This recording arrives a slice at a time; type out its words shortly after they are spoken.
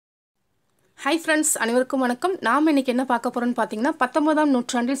Hi friends, அனைவருக்கும் வணக்கம். நாம் இன்றைக்கி என்ன பார்க்க போகிறோன்னு பார்த்தீங்கன்னா 19ஆம்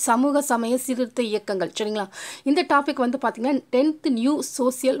நூற்றாண்டில் சமூக சமய சீர்திருத்த இயக்கங்கள். சரிங்களா? இந்த டாபிக் வந்து பார்த்திங்கன்னா 10th நியூ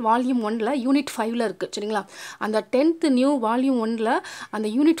சோசியல் வால்யூம் 1ல் யூனிட் 5ல் இருக்குது. சரிங்களா? அந்த 10th நியூ வால்யூம் 1ல் அந்த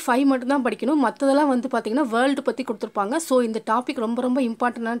யூனிட் 5 மட்டும்தான் படிக்கணும். மற்றதெல்லாம் வந்து பார்த்திங்கன்னா வேர்ல்டு பற்றி கொடுத்துருப்பாங்க. ஸோ இந்த டாபிக் ரொம்ப ரொம்ப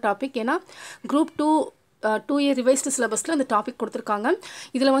இம்பார்ட்டண்டான டாபிக். ஏன்னா குரூப் 2 இயர் ரிவைஸ்டு சிலபஸில் அந்த டாபிக் கொடுத்துருக்காங்க.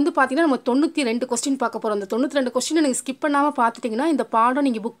 இதில் வந்து பார்த்தீங்கன்னா நம்ம 92 கொஸ்டின் பார்க்க போகிறோம். அந்த 92 கொஸ்டினை நீங்கள் ஸ்கிப் பண்ணாமல் பார்த்துட்டிங்கன்னா இந்த பாடம்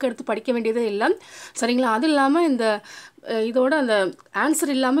நீங்கள் புக் எடுத்து படிக்க வேண்டியதே இல்லை. சரிங்களா? அது இல்லாமல் இதோட அந்த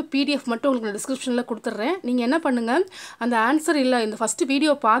ஆன்சர் இல்லாமல் பிடிஎஃப் மட்டும் உங்களுக்கு டிஸ்கிரிப்ஷனில் கொடுத்துட்றேன். நீங்கள் என்ன பண்ணுங்கள், அந்த ஆன்சர் இல்லை இந்த ஃபஸ்ட்டு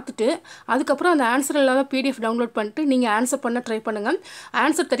வீடியோ பார்த்துட்டு அதுக்கப்புறம் அந்த ஆன்சர் இல்லாத பிடிஎஃப் டவுன்லோட் பண்ணிட்டு நீங்கள் ஆன்சர் பண்ண ட்ரை பண்ணுங்கள்.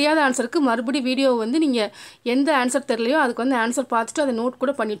 ஆன்சர் தெரியாத ஆன்சருக்கு மறுபடியும் வீடியோ வந்து நீங்கள் எந்த ஆன்சர் தெரியலையோ அதுக்கு வந்து ஆன்சர் பார்த்துட்டு அதை நோட்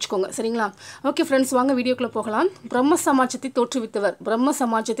கூட பண்ணி வச்சுக்கோங்க. சரிங்களா? ஓகே ஃப்ரெண்ட்ஸ், வாங்க வீடியோக்குள்ளே போகலாம். பிரம்ம சமாஜத்தை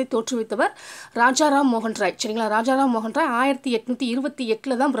தோற்றுவித்தவர் ராஜாராம் மோகன் ராய். சரிங்களா? ராஜாராம் மோகன் ராய்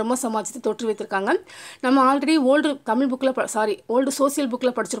 1828 தான் பிரம்ம சமாஜத்தை தோற்றுவித்திருக்காங்க. நம்ம ஆல்ரெடி ஓல்டு சோசியல்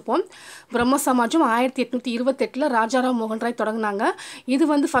புக்கில் படிச்சிருப்போம். பிரம்ம சமாஜம் 1828 ராஜாராம் மோகன் ராய் தொடங்கினாங்க. இது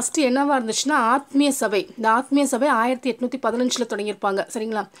வந்து ஃபஸ்ட்டு என்னவா இருந்துச்சுன்னா ஆத்மீய சபை. இந்த ஆத்மீய சபை 1815 தொடங்கியிருப்பாங்க.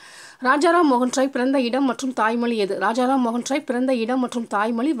 சரிங்களா? ராஜாராம் மோகன் ராய் பிறந்த இடம் மற்றும் தாய்மொழி எது? ராஜாராம் மோகன் ராய் பிறந்த இடம் மற்றும்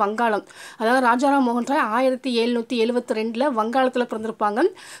தாய்மொழி வங்காளம். அதாவது ராஜாராம் மோகன் ராய் 1772 வங்காளத்தில் பிறந்திருப்பாங்க.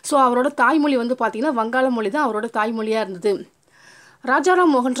 ஸோ அவரோட தாய்மொழி வந்து பார்த்திங்கன்னா வங்காள மொழி தான் அவரோட தாய்மொழியாக இருந்தது.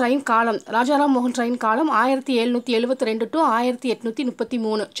 ராஜாராம் மோகன் ராயின் காலம் 1772 to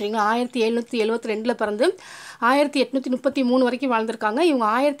 1833. சரிங்களா? 1772 பிறந்து 1833 வரைக்கும் வாழ்ந்திருக்காங்க. இவங்க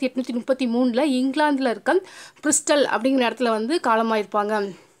 1833 இங்கிலாந்தில் இருக்க பிரிஸ்டல் அப்படிங்கிற இடத்துல வந்து காலமாயிருப்பாங்க.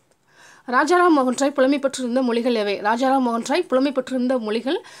 ராஜாராம் மோகன் ராய் புலமை பெற்றிருந்த மொழிகள் எவை? ராஜாராம் மோகன் ராய் புலமை பெற்றிருந்த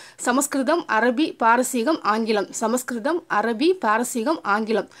மொழிகள் சமஸ்கிருதம், அரபி, பாரசீகம், ஆங்கிலம். சமஸ்கிருதம், அரபி, பாரசீகம்,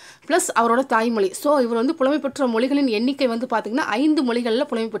 ஆங்கிலம் ப்ளஸ் அவரோட தாய்மொழி. ஸோ இவர் வந்து புலமை பெற்ற மொழிகளின் எண்ணிக்கை வந்து பார்த்திங்கன்னா 5 மொழிகளில்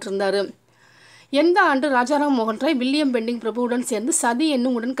புலமை பெற்றிருந்தார். எந்த ஆண்டு ராஜாராம் மோகன் ராய் வில்லியம் பெண்டிங் பிரபுவுடன் சேர்ந்து சதி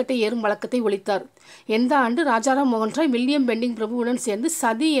என்னும் உடன்கட்டை ஏறும் வழக்கத்தை ஒழித்தார்? எந்த ஆண்டு ராஜாராம் மோகன் ராய் வில்லியம் பெண்டிங் பிரபுவுடன் சேர்ந்து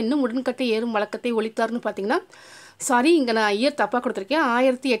சதி என்னும் உடன்கட்டை ஏறும் வழக்கத்தை ஒழித்தார்னு பார்த்தீங்கன்னா, சாரி இங்கே நான் இயர் தப்பாக கொடுத்துருக்கேன்.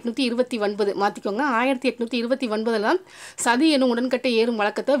 1829 மாற்றிக்கோங்க. 1829 சதி என்னும் உடன்கட்டை ஏறும்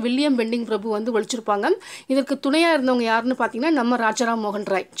வழக்கத்தை வில்லியம் பெண்டிங் பிரபு வந்து ஒழிச்சிருப்பாங்க. இதற்கு துணையாக இருந்தவங்க யாருன்னு பார்த்தீங்கன்னா நம்ம ராஜாராம் மோகன்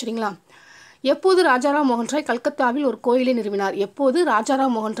ராய். சரிங்களா? எப்போது ராஜாராம் மோகன் ராய் கல்கத்தாவில் ஒரு கோயிலை நிறுவினார்?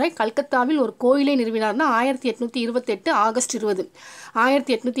 1828 ஆகஸ்ட் 20.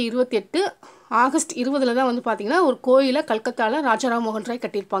 1828 ஆகஸ்ட் 20 தான் வந்து பார்த்திங்கன்னா ஒரு கோயிலை கல்கத்தாவில் ராஜாராம் மோகன் ராய்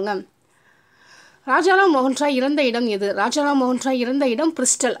கட்டியிருப்பாங்க. ராஜாராம் மோகன் ராய் இறந்த இடம் எது? ராஜாராம் மோகன் ராய் இறந்த இடம்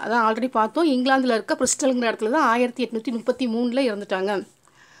பிரிஸ்டல். அதான் ஆல்ரெடி பார்த்தோம். இங்கிலாந்தில் இருக்க பிரிஸ்டல்ங்கிற இடத்துல தான் 1833 இறந்துட்டாங்க.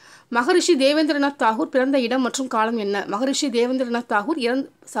 மகரிஷி தேவேந்திரநாத் தாகூர் பிறந்த இடம் மற்றும் காலம் என்ன? மகரிஷி தேவேந்திரநாத் தாகூர்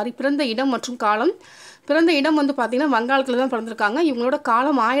பிறந்த இடம் மற்றும் காலம். பிறந்த இடம் வந்து பார்த்திங்கன்னா வங்காளத்தில் தான் பிறந்திருக்காங்க. இவங்களோட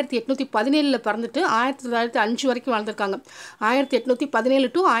காலம் 1817 பிறந்துட்டு 1905 வரைக்கும் வாழ்ந்திருக்காங்க.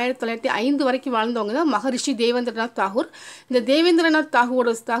 1817 to 1905 வரைக்கும் வாழ்ந்தவங்க தான் மகரிஷி தேவேந்திரநாத் தாகூர். இந்த தேவேந்திரநாத்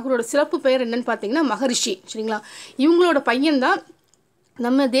தாகூரோட சிறப்பு பெயர் என்னன்னு பார்த்தீங்கன்னா மகரிஷி. சரிங்களா? இவங்களோட பையன்தான்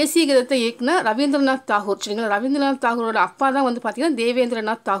நம்ம தேசிய கீதத்தை இயக்குன ரவீந்திரநாத் தாகூர். சரிங்களா? ரவீந்திரநாத் தாகூரோட அப்பா தான் வந்து பார்த்திங்கன்னா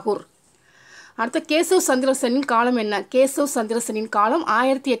தேவேந்திரநாத் தாகூர். அடுத்த கேசவ் சந்திர சென்னின் காலம் என்ன? கேசவ் சந்திர சென்னின் காலம்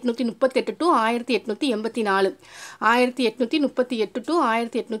 1838 to 1884. 1838 to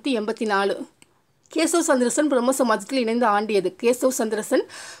 1884. கேசவ் சந்திரசன் பிரம்ம சமாஜத்தில் இணைந்த ஆண்டு எது? கேசவ் சந்திரசன்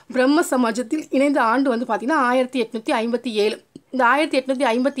பிரம்ம சமாஜத்தில் இணைந்த ஆண்டு வந்து பார்த்திங்கன்னா 1857. இந்த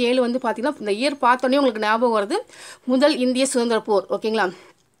 1857 வந்து பார்த்திங்கன்னா இந்த இயர் பார்த்தோன்னே உங்களுக்கு ஞாபகம் வருது முதல் இந்திய சுதந்திர போர். ஓகேங்களா?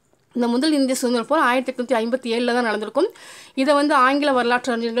 இந்த முதல் இந்திய சுதந்திர போர் 1857 தான் நடந்திருக்கும். இதை வந்து ஆங்கில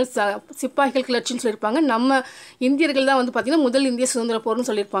வரலாற்று அறிஞர்கள் சிப்பாய்கள் கிளர்ச்சின்னு சொல்லியிருப்பாங்க. நம்ம இந்தியர்கள் தான் வந்து பார்த்திங்கன்னா முதல் இந்திய சுதந்திர போர்னு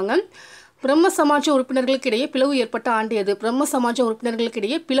சொல்லியிருப்பாங்க. பிரம்ம சமாஜ உறுப்பினர்களுக்கு இடையே பிளவு ஏற்பட்ட ஆண்டு எது? பிரம்ம சமாஜ உறுப்பினர்களுக்கு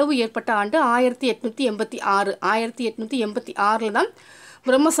இடையே பிளவு ஏற்பட்ட ஆண்டு 1886. 1886 தான்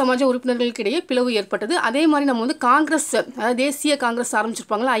பிரம்ம சமாஜ உறுப்பினர்களுக்கு இடையே பிளவு ஏற்பட்டது. அதே மாதிரி நம்ம வந்து காங்கிரஸ், அதாவது தேசிய காங்கிரஸ்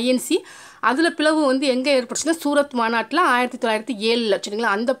ஆரம்பிச்சிருப்பாங்களா ஐஎன்சி, அதில் பிளவு வந்து எங்கே ஏற்பட்டுச்சுன்னா சூரத் மாநாட்டில் 1907.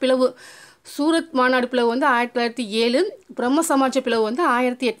 சரிங்களா? அந்த பிளவு சூரத் மாநாடு பிளவு வந்து 1907. பிரம்ம சமாஜ பிளவு வந்து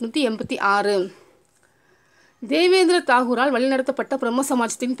 1886. தேவேந்திர தாகூரால் வழிநடத்தப்பட்ட பிரம்ம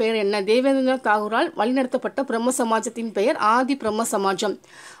சமாஜத்தின் பெயர் என்ன? தேவேந்திர தாகூரால் வழிநடத்தப்பட்ட பிரம்ம சமாஜத்தின் பெயர் ஆதி பிரம்ம சமாஜம்.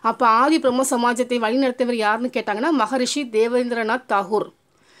 அப்போ ஆதி பிரம்ம சமாஜத்தை வழிநடத்தவர் யாருன்னு கேட்டாங்கன்னா மகரிஷி தேவேந்திரநாத் தாகூர்.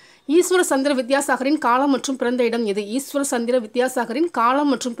 ஈஸ்வர சந்திர வித்யாசாகரின் காலம் மற்றும் பிறந்த இடம் எது? ஈஸ்வர சந்திர வித்யாசாகரின்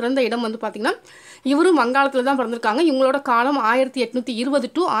காலம் மற்றும் பிறந்த இடம் வந்து பார்த்திங்கன்னா இவரும் வங்காளத்தில் தான் பிறந்திருக்காங்க. இவங்களோட காலம்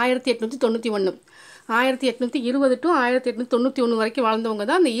 1820 to 1891. 1820 to 1891 வரைக்கும் வாழ்ந்தவங்க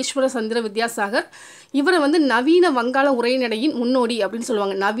தான் இந்த ஈஸ்வர சந்திர வித்யாசாகர். இவரை வந்து நவீன வங்காள உரைநடையின் முன்னோடி அப்படின்னு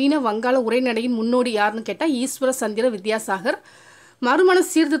சொல்லுவாங்க. நவீன வங்காள உரைநடையின் முன்னோடி யாருன்னு கேட்டால் ஈஸ்வர சந்திர வித்யாசாகர். மறுமண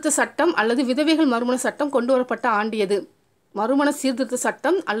சீர்திருத்த சட்டம் அல்லது விதவைகள் மறுமண சட்டம் கொண்டு வரப்பட்ட ஆண்டு எது? மறுமண சீர்திருத்த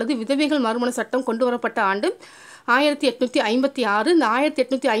சட்டம் அல்லது விதவைகள் மறுமண சட்டம் கொண்டு வரப்பட்ட ஆண்டு 1856. இந்த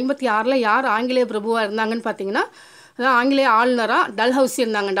 1856 யார் ஆங்கிலேய பிரபுவாக இருந்தாங்கன்னு பார்த்தீங்கன்னா, அதான் ஆங்கிலேய ஆளுநராக டல்ஹவுசி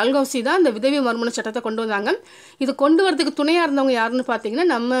இருந்தாங்க. டல்ஹவுசி தான் இந்த விதவை மறுமண சட்டத்தை கொண்டு வந்தாங்க. இது கொண்டு வரதுக்கு துணையாக இருந்தவங்க யாருன்னு பார்த்தீங்கன்னா,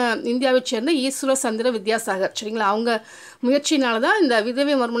 நம்ம இந்தியாவை சேர்ந்த ஈஸ்வர சந்திர வித்யாசாகர். சரிங்களா, அவங்க முயற்சியினால தான் இந்த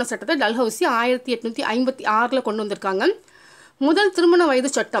விதவை மறுமண சட்டத்தை டல்ஹவுசி 1856 கொண்டு வந்திருக்காங்க. முதல் திருமண வயது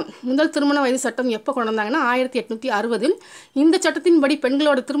சட்டம் எப்போ கொண்டு வந்தாங்கன்னா 1860. இந்த சட்டத்தின்படி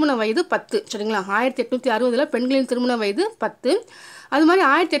பெண்களோட திருமண வயது 10. சரிங்களா, 1860 பெண்களின் திருமண வயது 10. அது மாதிரி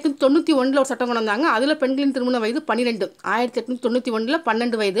 1891 ஒரு சட்டம் கொண்டு வந்தாங்க. அதில் பெண்களின் திருமண வயது 12. 1891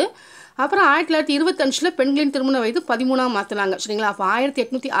 12 வயது. அப்புறம் 1925 பெண்களின் திருமண வயது 13 மாற்றினாங்க. சரிங்களா, அப்போ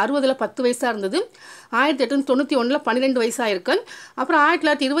 1860 10 வயசாக இருந்தது. 1891 12 வயசாக இருக்கு. அப்புறம்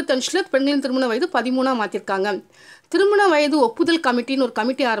 1925 பெண்களின் திருமண வயது 13 மாற்றிருக்காங்க. திருமண வயது ஒப்புதல் கமிட்டின்னு ஒரு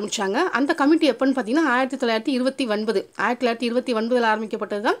கமிட்டி ஆரம்பித்தாங்க. அந்த கமிட்டி எப்போன்னு பார்த்தீங்கன்னா 1929. 1929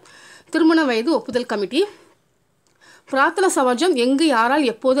 ஆரம்பிக்கப்பட்டது தான் திருமண வயது ஒப்புதல் கமிட்டி. பிரார்த்தனா சமாஜம் எங்கு யாரால்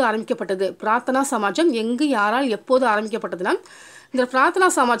எப்போது ஆரம்பிக்கப்பட்டது? பிரார்த்தனா சமாஜம் எங்கு யாரால் எப்போது ஆரம்பிக்கப்பட்டதுன்னா, இந்த பிரார்த்தனா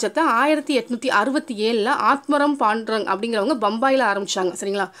சமாஜத்தை 1867 ஆத்மரம் பாண்டுரங் அப்படிங்கிறவங்க பம்பாயில் ஆரம்பித்தாங்க.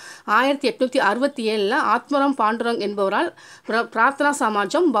 சரிங்களா, 1867 ஆத்மரம் பாண்டுரங் என்பவரால் பிரார்த்தனா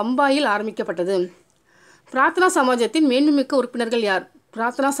சமாஜம் பம்பாயில் ஆரம்பிக்கப்பட்டது. பிரார்த்தனா சமாஜத்தின் மேன்மைமிக்க உறுப்பினர்கள் யார்?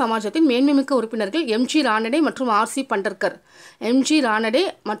 பிரார்த்தனா சமாஜத்தின் மேன்மைமிக்க உறுப்பினர்கள் எம்ஜி ரானடே மற்றும் ஆர்சி பண்டர்கர். எம்ஜி ரானடே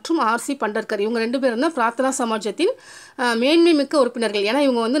மற்றும் ஆர்சி பண்டர்கர் இவங்க 2 பேரும் தான் பிரார்த்தனா சமாஜத்தின் மேன்மைமிக்க உறுப்பினர்கள். ஏன்னா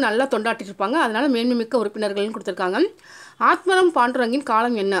இவங்க வந்து நல்லா தொண்டாட்டிட்டு இருப்பாங்க, அதனால மேன்மைமிக்க உறுப்பினர்கள்னு கொடுத்துருக்காங்க. ஆத்மராம் பாண்டுரங்கின்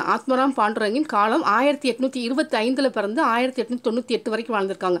காலம் என்ன? ஆத்மராம் பாண்டுரங்கின் காலம் 1825 பிறந்து 1898 வரைக்கும்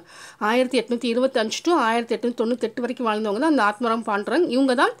வாழ்ந்திருக்காங்க. 1825 to 1898 வரைக்கும் வாழ்ந்தவங்க தான் இந்த ஆத்மராம் பாண்டுரங்.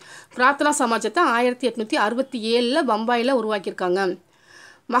 இவங்க தான் பிரார்த்தனா சமாஜத்தை 1867 பம்பாயில் உருவாக்கியிருக்காங்க.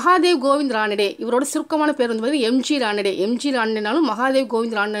 மகாதேவ் கோவிந்த் ரானடே, இவரோட சுருக்கமான பேர் வந்து எம்ஜி ரானடே. எம்ஜி ரானடேனாலும் மகாதேவ்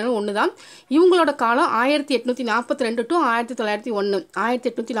கோவிந்த் ரானடேனாலும் ஒன்று தான். இவங்களோட காலம் 1842 to 1901.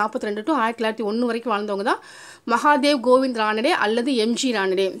 1842 to 1901 வரைக்கும் வாழ்ந்தவங்க தான் மகாதேவ் கோவிந்த் ரானடே அல்லது எம்ஜி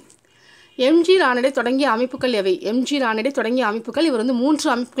ரானடே. எம்ஜி ரானடே தொடங்கிய அமைப்புகள் எவை? எம்ஜி ரானடே தொடங்கிய அமைப்புகள், இவர் வந்து 3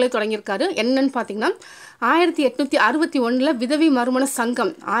 அமைப்புகளை தொடங்கியிருக்காரு. என்னன்னு பார்த்தீங்கன்னா 1861 விதவி மறுமண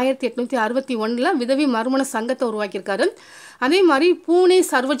சங்கம். 1861 விதவி மறுமண சங்கத்தை உருவாக்கியிருக்காரு. அதே மாதிரி பூனே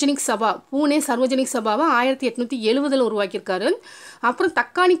சர்வஜனிக் சபாவை 1870 உருவாக்கியிருக்காரு. அப்புறம்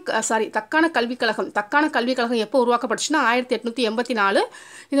தக்கான கல்விக் கழகம் எப்போ உருவாக்கப்பட்டுச்சுன்னா 1884.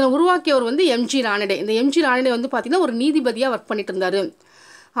 இதில் உருவாக்கியவர் வந்து எம்ஜி ரானடே. இந்த எம்ஜி ரானடே வந்து பார்த்தீங்கன்னா ஒரு நீதிபதியாக ஒர்க் பண்ணிட்டு இருந்தார்.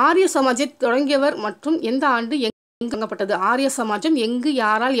 ஆரிய சமாஜத்தை தொடங்கியவர் மற்றும் எந்த ஆண்டு எங்கு தொடங்கப்பட்டது? ஆரிய சமாஜம் எங்கு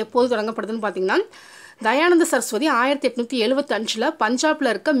யாரால் எப்போது தொடங்கப்பட்டதுன்னு பார்த்தீங்கன்னா தயானந்த சரஸ்வதி 1875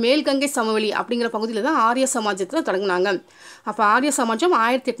 பஞ்சாபில் இருக்க மேல்கங்கை சமவெளி அப்படிங்கிற பகுதியில் தான் ஆரிய சமாஜத்தில் தொடங்கினாங்க. அப்போ ஆரிய சமாஜம்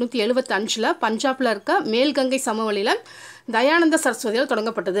 1875 பஞ்சாபில் இருக்க மேல்கங்கை சமவெளியில் தயானந்த சரஸ்வதியால்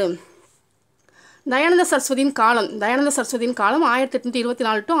தொடங்கப்பட்டது. தயானந்த சரஸ்வதியின் காலம்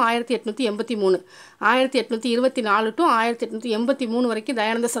 1824 to 1883. 1824 to 1883 வரைக்கும்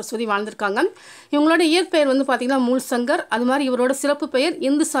தயானந்த சரஸ்வதி வாழ்ந்திருக்காங்க. இவங்களோட இயற்பெயர் வந்து பார்த்திங்கன்னா மூல்சங்கர். அது மாதிரி இவரோட சிறப்பு பெயர்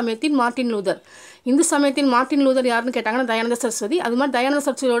இந்து சமயத்தின் மார்ட்டின் லூதர். யாருன்னு கேட்டாங்கன்னா தயானந்த சரஸ்வதி. அது மாதிரி தயானந்த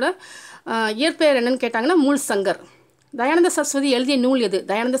சரஸ்வதியோட இயற்பெயர் என்னன்னு கேட்டாங்கன்னா மூல்சங்கர். தயானந்த சரஸ்வதி எழுதிய நூல் எது?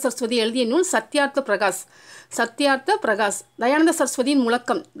 தயானந்த சரஸ்வதி எழுதிய நூல் சத்யார்த்த பிரகாஷ். தயானந்த சரஸ்வதியின்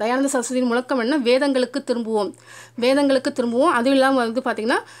முழக்கம் என்ன? வேதங்களுக்கு திரும்புவோம். அதுவும் இல்லாமல் வந்து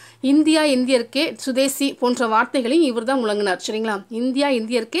பார்த்திங்கன்னா இந்தியா இந்தியர்க்கே சுதேசி போன்ற வார்த்தைகளையும் இவர் தான் முழங்கினார். சரிங்களா, இந்தியா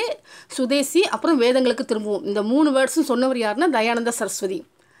இந்தியர்க்கே சுதேசி அப்புறம் வேதங்களுக்கு திரும்புவோம், இந்த 3 வேர்ட்ஸும் சொன்னவர் யாருன்னா தயானந்த சரஸ்வதி.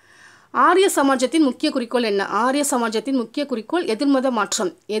 ஆரிய சமாஜத்தின் முக்கிய குறிக்கோள் என்ன? ஆரிய சமாஜத்தின் முக்கிய குறிக்கோள் எதிர்மத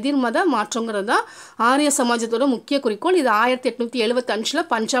மாற்றங்கிறது தான் ஆரிய சமாஜத்தோட முக்கிய குறிக்கோள். இது 1875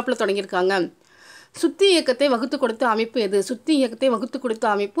 பஞ்சாபில் தொடங்கியிருக்காங்க. சுத்தி இயக்கத்தை வகுத்து கொடுத்த அமைப்பு எது? சுத்தி இயக்கத்தை வகுத்து கொடுத்த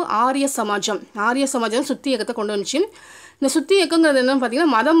அமைப்பு ஆரிய சமாஜம் சுத்தி இயக்கத்தை கொண்டு வந்துச்சு. இந்த சுத்தி இயக்கங்கிறது என்னன்னு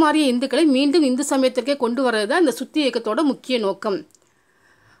பார்த்தீங்கன்னா மதம் மாறிய இந்துக்களை மீண்டும் இந்து சமயத்திற்கே கொண்டு வர்றது தான் இந்த சுத்தி இயக்கத்தோட முக்கிய நோக்கம்.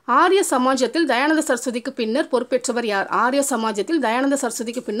 ஆரிய சமாஜத்தில் தயானந்த சரஸ்வதிக்கு பின்னர் பொறுப்பேற்றவர் யார்? ஆரிய சமாஜத்தில் தயானந்த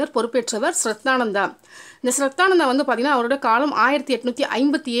சரஸ்வதிக்கு பின்னர் பொறுப்பேற்றவர் ஸ்ரத்தானந்தா. இந்த ஸ்ரத்தானந்தா வந்து பார்த்தீங்கன்னா அவரோட காலம்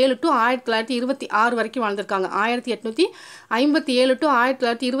 1857 to 1926 வரைக்கும் வாழ்ந்திருக்காங்க. 1857 to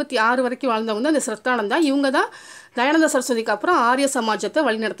 1926 வரைக்கும் வாழ்ந்தவங்க தான் இந்த ஸ்ரத்தானந்தா. இவங்க தான் தயானந்த சரஸ்வதிக்கு அப்புறம் ஆரிய சமாஜத்தை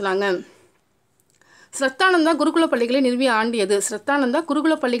வழிநடத்தினாங்க. ஸ்ரத்தானந்தா குருகுல பள்ளிகளை நிறுவிய ஆண்டு எது? ஸ்ரத்தானந்தா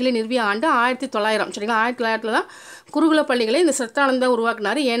குருகுல பள்ளிகளை நிறுவிய ஆண்டு 1900. சரிங்களா, 1900 தான் குருகுல பள்ளிகளை இந்த ஸ்ரத்தானந்தா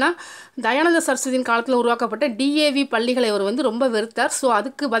உருவாக்கினார். ஏன்னா தயானந்த சரஸ்வதியின் காலத்தில் உருவாக்கப்பட்ட டிஏவி பள்ளிகளை அவர் வந்து ரொம்ப வெறுத்தார். ஸோ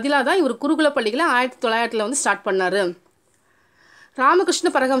அதுக்கு பதிலாக தான் இவர் குருகுல பள்ளிகளை 1900 வந்து ஸ்டார்ட் பண்ணார். ராமகிருஷ்ண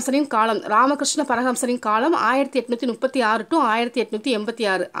பரமஹம்சரின் காலம். ராமகிருஷ்ண பரமஹம்சரின் காலம் 1836 டு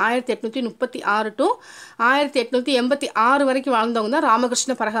 1886. 1836 டு 1886 வரைக்கும் வாழ்ந்தவங்க தான்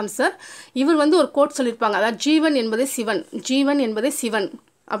ராமகிருஷ்ண பரமஹம்சர். இவர் வந்து ஒரு கோட் சொல்லியிருப்பாங்க, அதாவது ஜீவன் என்பதே சிவன், ஜீவன் என்பதே சிவன்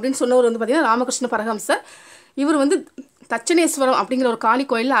அப்படின்னு சொன்னவர் வந்து பார்த்திங்கன்னா ராமகிருஷ்ண பரமஹம்சர். இவர் வந்து தட்சணேஸ்வரம் அப்படிங்கிற ஒரு காளி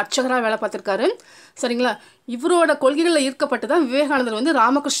கோயிலில் அர்ச்சகராக வேலை பார்த்துருக்காரு. சரிங்களா. இவரோட கொள்கைகளில் ஈர்க்கப்பட்டு தான் விவேகானந்தர் வந்து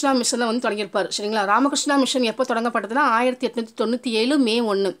ராமகிருஷ்ணா மிஷனை வந்து தொடங்கியிருப்பார். சரிங்களா. ராமகிருஷ்ணா மிஷன் எப்போ தொடங்கப்பட்டதுன்னா 1897 மே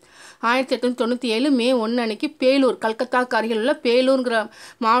 1. 1897 மே 1 அன்னைக்கு பேலூர், கல்கத்தாக்கு அருகில் உள்ள பேலூருங்கிற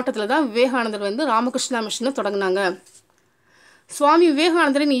மாவட்டத்தில் தான் விவேகானந்தர் வந்து ராமகிருஷ்ணா மிஷனை தொடங்கினாங்க. சுவாமி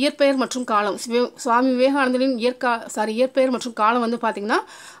விவேகானந்தரின் இயற்பெயர் மற்றும் காலம். சுவாமி விவேகானந்தரின் இயற்பெயர் மற்றும் காலம் வந்து பார்த்திங்கன்னா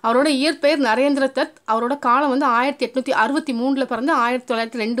அவரோட இயற்பெயர் நரேந்திர தத். அவரோட காலம் வந்து 1863 பிறந்து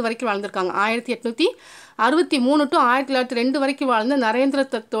 1902 வரைக்கும் வாழ்ந்திருக்காங்க. 1863 டு 1902 வரைக்கும் வாழ்ந்த நரேந்திர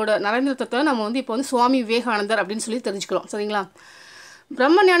தத்தோட நம்ம வந்து இப்போ வந்து சுவாமி விவேகானந்தர் அப்படின்னு சொல்லி தெரிஞ்சுக்கிறோம். சரிங்களா.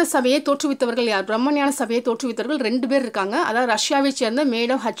 பிரம்மஞான சபையை தோற்றுவித்தவர்கள் யார்? பிரம்மஞான சபையை தோற்றுவித்தவர்கள் 2 பேர் இருக்காங்க. அதாவது ரஷ்யாவை சேர்ந்த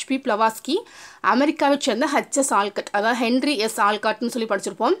மேடம் ஹெச்பி பிளவாஸ்கி, அமெரிக்காவை சேர்ந்த ஹெச்எஸ் ஆல்கட், அதாவது ஹென்ரி எஸ் ஆல்காட்னு சொல்லி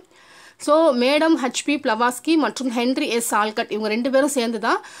படிச்சிருப்போம். ஸோ மேடம் ஹெச்பி பிளவாஸ்கி மற்றும் ஹென்ரி எஸ் ஆல்கட் இவங்க 2 பேரும் சேர்ந்து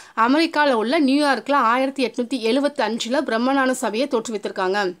தான் அமெரிக்காவில் உள்ள நியூயார்க்கில் 1875 பிரம்மஞான சபையை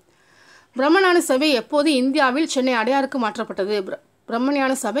தோற்றுவித்திருக்காங்க. பிரம்மஞான சபை எப்போது இந்தியாவில் சென்னை அடையாருக்கு மாற்றப்பட்டது?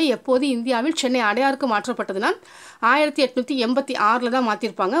 பிரம்மஞான சபை எப்போது இந்தியாவில் சென்னை அடையாருக்கு மாற்றப்பட்டதுன்னா 1886 தான்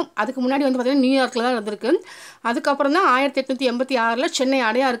மாற்றிருப்பாங்க. அதுக்கு முன்னாடி வந்து பார்த்திங்கன்னா நியூயார்க்கில் தான் இருந்திருக்கு. அதுக்கப்புறம் தான் 1886 சென்னை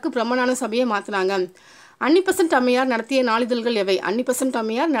அடையாருக்கு பிரம்மஞான சபையை மாற்றினாங்க. அன்னிபெசன்ட் அம்மையார் நடத்திய நாளிதழ்கள் எவை? அன்னிபெசன்ட்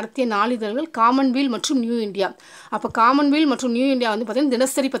அம்மையார் நடத்திய நாளிதழ்கள் காமன்வீல் மற்றும் நியூ இந்தியா. அப்போ காமன்வீல் மற்றும் நியூ இந்தியா வந்து பார்த்திங்கன்னா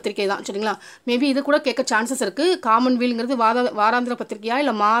தினசரி பத்திரிகை தான். சரிங்களா. மேபி இது கூட கேட்க சான்சஸ் இருக்குது. காமன்வீல்ங்கிறது வாராந்திர பத்திரிகையா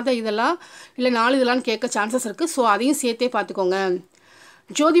இல்லை மாத இதெல்லாம் இல்லை நாளிதழான்னு கேட்க சான்சஸ் இருக்குது. ஸோ அதையும் சேர்த்தே பார்த்துக்கோங்க.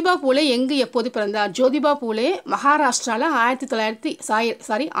 ஜோதிபா பூலே எங்கு எப்போது பிறந்தார்? ஜோதிபா பூலே மகாராஷ்டிராவில்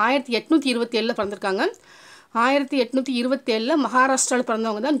 1827 பிறந்திருக்காங்க. 1827 மகாராஷ்டிராவில்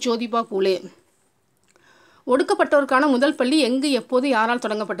பிறந்தவங்க தான் ஜோதிபா பூலே. ஒடுக்கப்பட்டோருக்கான முதல் பள்ளி எங்கு எப்போது யாரால்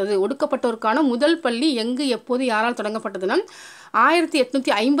தொடங்கப்பட்டது? ஒடுக்கப்பட்டோருக்கான முதல் பள்ளி எங்கு எப்போது யாரால் தொடங்கப்பட்டதுன்னா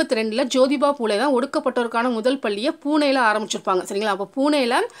 1852 ஜோதிபா பூலே தான் ஒடுக்கப்பட்டோருக்கான முதல் பள்ளியை பூனேயில் ஆரம்பிச்சிருப்பாங்க. சரிங்களா. அப்போ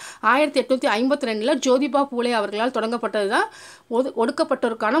பூனேயில் 1852 ஜோதிபா பூலே அவர்களால் தொடங்கப்பட்டது தான்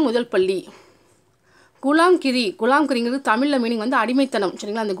ஒடுக்கப்பட்டோருக்கான முதல் பள்ளி. குலாம்கிரிங்கிறது தமிழில் மீனிங் வந்து அடிமைத்தனம்.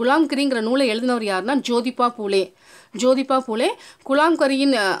 சரிங்களா. அந்த குலாம்கிரிங்கிற நூலை எழுதினவர் யாருன்னா ஜோதிபா பூலே. ஜோதிபா பூலே.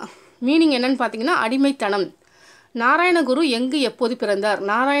 குலாம்கிரியின் மீனிங் என்னன்னு பார்த்தீங்கன்னா அடிமைத்தனம். நாராயணகுரு எங்கு எப்போது பிறந்தார்?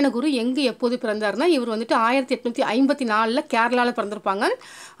 நாராயணகுரு எங்கு எப்போது பிறந்தார்னா இவர் வந்துட்டு 1854 கேரளாவில் பிறந்திருப்பாங்க.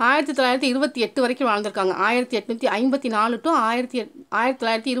 1928 வரைக்கும் வாழ்ந்திருக்காங்க. 1854 டு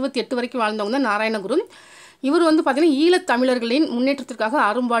 1928 வரைக்கும் வாழ்ந்தவங்க தான் நாராயணகுரு. இவர் வந்து பார்த்திங்கன்னா ஈழத்தமிழர்களின் முன்னேற்றத்திற்காக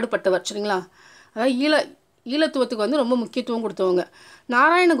அரும்பாடுபட்டவர். சரிங்களா. அதாவது ஈழத்துவத்துக்கு வந்து ரொம்ப முக்கியத்துவம் கொடுத்தவங்க.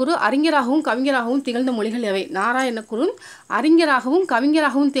 நாராயணகுரு அறிஞராகவும் கவிஞராகவும் திகழ்ந்த மொழிகள் எவை? நாராயணகுரு அறிஞராகவும்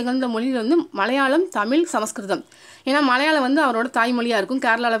கவிஞராகவும் திகழ்ந்த மொழிகள் வந்து மலையாளம், தமிழ், சமஸ்கிருதம். ஏன்னா மலையாளம் வந்து அவரோட தாய்மொழியாக இருக்கும்.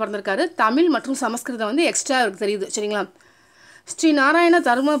 கேரளாவில் பிறந்திருக்காரு. தமிழ் மற்றும் சமஸ்கிருதம் வந்து எக்ஸ்ட்ரா அவருக்கு தெரியுது. சரிங்களா. ஸ்ரீ நாராயண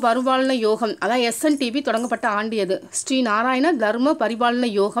தர்ம பரிபாலன யோகம், அதாவது SNDP தொடங்கப்பட்ட ஆண்டு எது? ஸ்ரீ நாராயண தர்ம பரிபாலன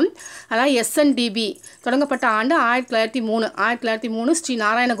யோகம், அதாவது SNDP தொடங்கப்பட்ட ஆண்டு 1903. 1903 ஸ்ரீ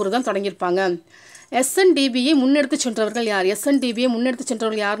நாராயணகுரு தான் தொடங்கியிருப்பாங்க. SNDPயை முன்னெடுத்து சென்றவர்கள் யார்? SNDPயை முன்னெடுத்து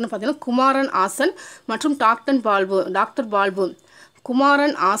சென்றவர்கள் யாருன்னு பார்த்தீங்கன்னா குமாரன் ஆசன் மற்றும் டாக்டர் பால்பு.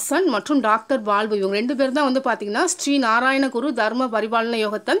 குமாரன் ஆசன் மற்றும் டாக்டர் பால்பு இவங்க 2 பேர் தான் வந்து பார்த்தீங்கன்னா ஸ்ரீ நாராயணகுரு தர்ம பரிபாலன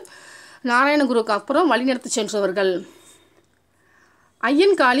யோகத்தை நாராயணகுருக்கு அப்புறம் வழிநடத்தி சென்றவர்கள்.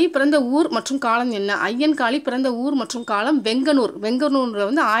 ஐயன்காளி பிறந்த ஊர் மற்றும் காலம் என்ன? ஐயன்காளி பிறந்த ஊர் மற்றும் காலம் வெங்கனூர். வெங்கனூரில்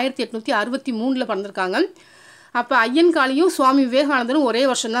வந்து 1863 பிறந்திருக்காங்க. அப்போ ஐயன்காளியும் சுவாமி விவேகானந்தரும் ஒரே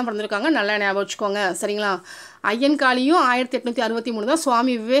வருஷம் தான் பிறந்திருக்காங்க. நல்லா ஞாபகம் வச்சுக்கோங்க. சரிங்களா. ஐயன்காளியும் 1863 தான்,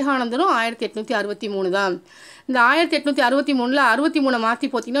 சுவாமி விவேகானந்தரும் 1863 தான். இந்த 1863 63 மாற்றி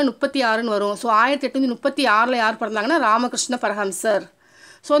போட்டிங்கன்னா 36ன்னு வரும். ஸோ 1836 யார் பிறந்தாங்கன்னா ராமகிருஷ்ண பரமஹம்சர்.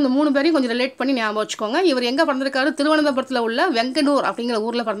 ஸோ இந்த 3 பேரையும் கொஞ்சம் ரிலேட் பண்ணி ஞாபகம் வச்சுக்கோங்க. இவர் எங்கே பிறந்திருக்காரு? திருவனந்தபுரத்தில் உள்ள வெங்கனூர் அப்படிங்கிற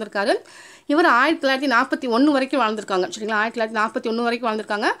ஊரில் பிறந்திருக்காரு. இவர் 1941 வரைக்கும் வாழ்ந்திருக்காங்க. சரிங்களா. 1941 வரைக்கும்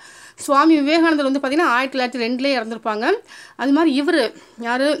வாழ்ந்திருக்காங்க. சுவாமி விவேகானந்தர் வந்து பார்த்திங்கன்னா 1902 இறந்திருப்பாங்க. அது மாதிரி இவர்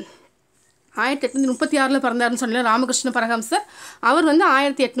யார் 1836 பிறந்தாருன்னு சொன்னல ராமகிருஷ்ண பரமஹம்சர். அவர் வந்து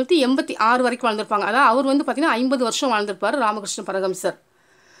 1886 வரைக்கும் வாழ்ந்திருப்பாங்க. அதாவது அவர் வந்து பார்த்திங்கன்னா 50 வருஷம் வாழ்ந்திருப்பார் ராமகிருஷ்ண பரமஹம்சர்.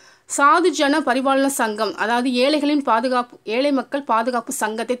 சாது ஜன பரிபாலன சங்கம், அதாவது ஏழை மக்கள் பாதுகாப்பு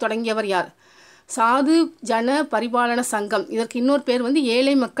சங்கத்தை தொடங்கியவர் யார்? சாது ஜன பரிபாலன சங்கம், இதற்கு இன்னொரு பேர் வந்து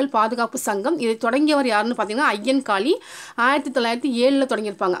ஏழை மக்கள் பாதுகாப்பு சங்கம். இதை தொடங்கியவர் யாருன்னு பார்த்தீங்கன்னா ஐயன்காளி. 1907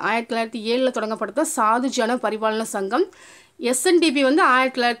 தொடங்கியிருப்பாங்க. 1907 தொடங்கப்பட்ட சாது ஜன பரிபாலன சங்கம். SNDP வந்து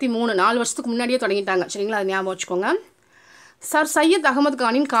 1903 4 வருஷத்துக்கு முன்னாடியே தொடங்கிட்டாங்க. சரிங்களா. அது ஞாபகம் வச்சுக்கோங்க. சர் சையத் அகமது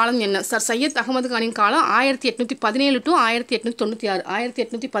கானின் காலம் என்ன? சர் சையத் அகமது கானின் காலம் 1817 டு 1896.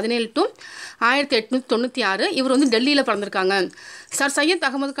 1817 டு 1896. இவர் வந்து டெல்லியில் பிறந்திருக்காங்க. சர் சையத்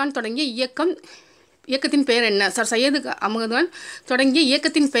அகமது கான் தொடங்கிய இயக்கத்தின் பெயர் என்ன? சர் சையத் அகமது கான் தொடங்கிய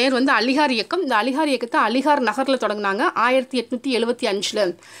இயக்கத்தின் பெயர் வந்து அலிகார் இயக்கம். இந்த அலிகார் இயக்கத்தை அலிகார் நகரில் தொடங்கினாங்க 1875.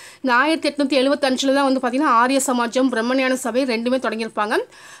 இந்த 1875 தான் வந்து பார்த்திங்கன்னா ஆரிய சமாஜம், பிரம்மஞான சபை ரெண்டுமே தொடங்கியிருப்பாங்க.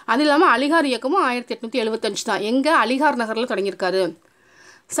 அது இல்லாமல் அலிகார் இயக்கமும் 1875 தான். எங்கே? அலிகார் நகரில் தொடங்கியிருக்காரு.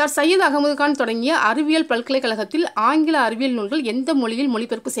 சர் சையத் அகமது கான் தொடங்கிய அறிவியல் பல்கலைக்கழகத்தில் ஆங்கில அறிவியல் நூல்கள் எந்த மொழியில்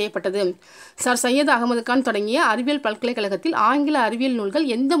மொழிபெயர்ப்பு செய்யப்பட்டது? சர் சையத் அகமது கான் தொடங்கிய அறிவியல் பல்கலைக்கழகத்தில் ஆங்கில அறிவியல் நூல்கள்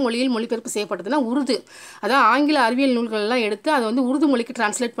எந்த மொழியில் மொழிபெயர்ப்பு செய்யப்பட்டதுன்னா உருது. அதான் ஆங்கில அறிவியல் நூல்கள்லாம் எடுத்து அதை வந்து உருது மொழிக்கு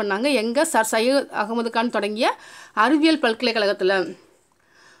டிரான்ஸ்லேட் பண்ணாங்க. எங்கே? சர் சையத் அகமது கான் தொடங்கிய அறிவியல் பல்கலைக்கழகத்தில்.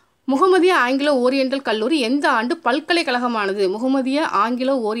 முகமதிய ஆங்கிலோ ஓரியண்டல் கல்லூரி எந்த ஆண்டு பல்கலைக்கழகமானது? முகமதிய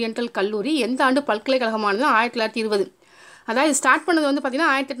ஆங்கிலோ ஓரியண்டல் கல்லூரி எந்த ஆண்டு பல்கலைக்கழகமானது? 1920. அதாவது ஸ்டார்ட் பண்ணது வந்து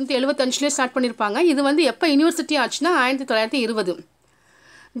பார்த்திங்கன்னா 1875 ஸ்டார்ட் பண்ணியிருப்பாங்க. இது வந்து எப்போ யூனிவர்சிட்டி ஆச்சுன்னா 1920.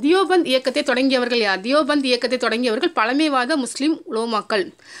 தியோபந்த் இயக்கத்தை தொடங்கியவர்கள் யார்? தியோபந்த் இயக்கத்தை தொடங்கியவர்கள் பழமைவாத முஸ்லீம் உலமாக்கள்.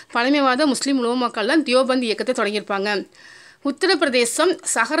 பழமைவாத முஸ்லீம் உலமாக்கள் தான் தியோபந்த் இயக்கத்தை தொடங்கியிருப்பாங்க. உத்தரப்பிரதேசம்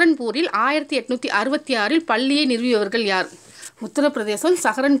சஹரன்பூரில் 1866 பள்ளியை நிறுவியவர்கள் யார்? உத்தரப்பிரதேசம்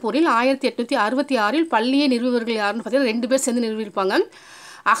சஹரன்பூரில் 1866 பள்ளியை நிறுவியவர்கள் யாருன்னு பார்த்தீங்கன்னா 2 பேர் சேர்ந்து நிறுவியிருப்பாங்க.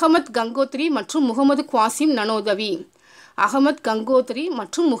 அகமத் கங்கோத்ரி மற்றும் முகமது குவாசிம் நனோதவி. அகமத் கங்கோத்ரி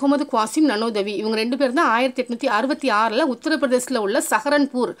மற்றும் முகமது குவாசிம் நனோதவி இவங்க 2 பேர் தான் 1866 உத்தரப்பிரதேசத்தில் உள்ள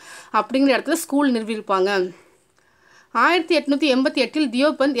சஹரன்பூர் அப்படிங்கிற இடத்துல ஸ்கூல் நிறுவியிருப்பாங்க. 1888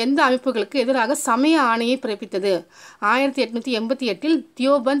 தியோபந்த் எந்த அமைப்புகளுக்கு எதிராக சமய ஆணையை பிறப்பித்தது? 1888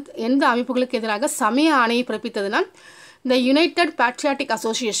 தியோபந்த் எந்த அமைப்புகளுக்கு எதிராக சமய ஆணையை பிறப்பித்ததுன்னா இந்த யுனைடெட் பேட்ரியாட்டிக்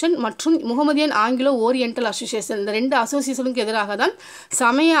அசோசியேஷன் மற்றும் முகமதியன் ஆங்கிலோ ஓரியண்டல் அசோசியேஷன், இந்த 2 அசோசியேஷனுக்கு எதிராக தான்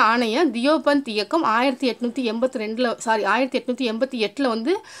சமய ஆணைய தியோபந்த் இயக்கம் 1888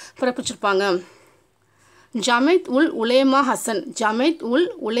 வந்து பிறப்பிச்சிருப்பாங்க. ஜமைத் உல் உலேமா ஹசன். ஜமைத் உல்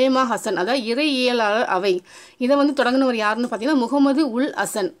உலேமா ஹசன் அதாவது இறையியலாளர் அவை. இதை வந்து தொடங்கினவர் யாருன்னு பார்த்தீங்கன்னா முகமது உல்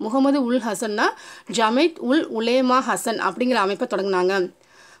ஹசன். முகமது உல் ஹசன்னா ஜமைத் உல் உலேமா ஹசன் அப்படிங்கிற அமைப்பை தொடங்கினாங்க.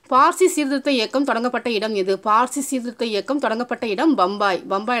 பார்சி சீர்திருத்த இயக்கம் தொடங்கப்பட்ட இடம் எது? பார்சி சீர்திருத்த இயக்கம் தொடங்கப்பட்ட இடம் பம்பாய்.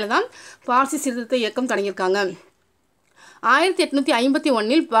 பம்பாயில் தான் பார்சி சீர்திருத்த இயக்கம் தொடங்கியிருக்காங்க.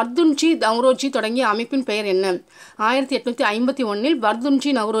 1851 பர்துன்ஜி நவ்ரோஜி தொடங்கிய அமைப்பின் பெயர் என்ன? 1851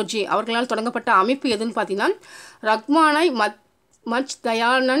 பர்துன்ஜி நவ்ரோஜி அவர்களால் தொடங்கப்பட்ட அமைப்பு எதுன்னு பார்த்தீங்கன்னா ரக்மானாய் மச்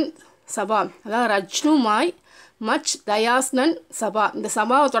தயானந்த் சபா, அதாவது ரஜ்னுமாய் மச் தயாஸ்னன் சபா. இந்த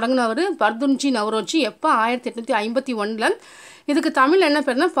சபாவை தொடங்கினவர் பர்துன்ஜி நவ்ரோஜி. எப்போ? 1851. இதுக்கு தமிழ் என்ன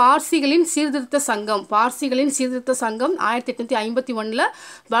பேர்னா பார்சிகளின் சீர்திருத்த சங்கம். பார்சிகளின் சீர்திருத்த சங்கம் 1851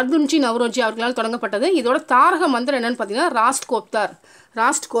 பர்துன்ஜி நவ்ரோஜி அவர்களால் தொடங்கப்பட்டது. இதோட தாரக மந்திரம் என்னன்னு பார்த்தீங்கன்னா ராஷ்ட் கோப்தார்.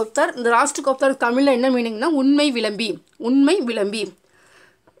 ராஷ்ட் கோப்தார். இந்த ராஷ்ட் கோப்தார் தமிழில் என்ன மீனிங்னா உண்மை விளம்பி. உண்மை விளம்பி.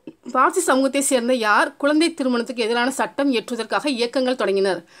 பார்சி சமூகத்தை சேர்ந்த யார் குழந்தை திருமணத்துக்கு எதிரான சட்டம் இயற்றுவதற்காக இயக்கங்கள்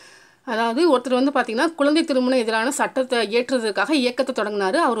தொடங்கினர்? அதாவது ஒருத்தர் வந்து பார்த்திங்கன்னா குழந்தை திருமணம் எதிரான சட்டத்தை ஏற்றுவதற்காக இயக்கத்தை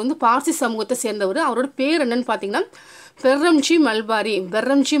தொடங்கினார். அவர் வந்து பார்சி சமூகத்தை சேர்ந்தவர். அவரோட பேர் என்னன்னு பார்த்தீங்கன்னா பெர்ரம்ஜி மல்பாரி.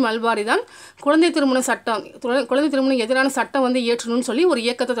 பெர்ரம்ஜி மல்பாரி தான் குழந்தை திருமணம் எதிரான சட்டம் வந்து ஏற்றணும்னு சொல்லி ஒரு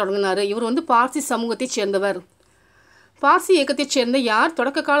இயக்கத்தை தொடங்கினார். இவர் வந்து பார்சி சமூகத்தை சேர்ந்தவர். பார்சி இயக்கத்தைச் சேர்ந்த யார்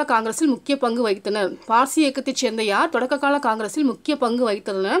தொடக்ககால காங்கிரஸில் முக்கிய பங்கு வகித்தனர்? பார்சி இயக்கத்தைச் சேர்ந்த யார் தொடக்ககால காங்கிரஸில் முக்கிய பங்கு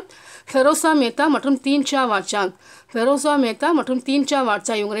வகித்தனர்? ஃபெரோசா மேத்தா மற்றும் தீன்ஷா வாட்சா. ஃபெரோசா மேத்தா மற்றும் தீன்ஷா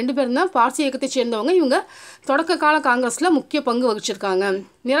வாட்சா இவங்க 2 பேரும் தான் பார்சி இயக்கத்தைச் சேர்ந்தவங்க. இவங்க தொடக்க கால காங்கிரஸில் முக்கிய பங்கு வகிச்சிருக்காங்க.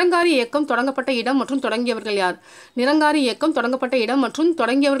 நிரங்காரி இயக்கம் தொடங்கப்பட்ட இடம் மற்றும் தொடங்கியவர்கள் யார்? நிரங்காரி இயக்கம் தொடங்கப்பட்ட இடம் மற்றும்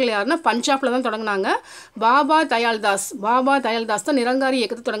தொடங்கியவர்கள் யாருன்னா பஞ்சாப்ல தான் தொடங்கினாங்க. பாபா தயாள்தாஸ். பாபா தயாள்தாஸ் தான் நிரங்காரி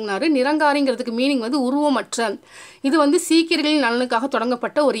இயக்கத்தை தொடங்கினார். நிரங்காரிங்கிறதுக்கு மீனிங் வந்து உருவமற்ற. இது வந்து சீக்கியர்களின் நலனுக்காக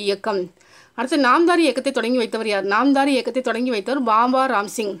தொடங்கப்பட்ட ஒரு இயக்கம். அடுத்து நாம்தாரி இயக்கத்தை தொடங்கி வைத்தவர் யார்? நாம்தாரி இயக்கத்தை தொடங்கி வைத்தவர் பாபா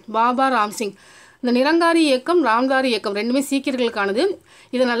ராம்சிங். பாபா ராம்சிங். இந்த நிரங்காரி இயக்கம் ராம்தாரி இயக்கம் ரெண்டுமே சீக்கியர்களுக்கானது.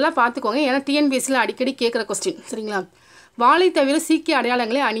 இதை நல்லா பார்த்துக்கோங்க, ஏன்னா டிஎன்பிஎஸ்சியில் அடிக்கடி கேட்குற கொஸ்டின். சரிங்களா? வாளை தவிர சீக்கிய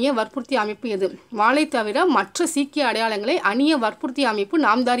அடையாளங்களை அணிய வற்புறுத்திய அமைப்பு எது? வாளை தவிர மற்ற சீக்கிய அடையாளங்களை அணிய வற்புறுத்திய அமைப்பு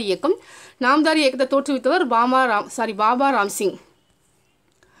நாம்தாரி இயக்கம். நாம்தாரி இயக்கத்தை தோற்றுவித்தவர் பாபா ராம்சிங்.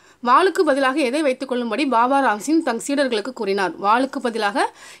 வாளுக்கு பதிலாக எதை வைத்துக்கொள்ளும்படி பாபா ராம்சிங் தங் சீடர்களுக்கு கூறினார்? வாளுக்கு பதிலாக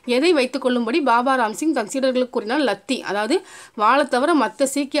எதை வைத்துக்கொள்ளும்படி பாபா ராம்சிங் தங் சீடர்களுக்கு கூறினார்? லத்தி. அதாவது வாளை தவிர மற்ற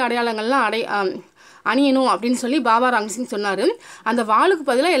சீக்கிய அடையாளங்கள்லாம் அணியணும் அப்படின்னு சொல்லி பாபா ராம்சிங் சொன்னார். அந்த வாளுக்கு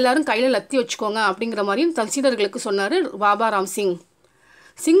பதிலாக எல்லாரும் கையில் லத்தி வச்சுக்கோங்க அப்படிங்கிற மாதிரியும் தன் சீடர்களுக்கு சொன்னார் பாபா ராம்சிங்.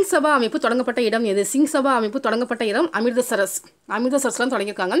 சிங் சபா அமைப்பு தொடங்கப்பட்ட இடம் எது? சிங் சபா அமைப்பு தொடங்கப்பட்ட இடம் அமிர்தசரஸ். அமிர்தசரஸ்லாம்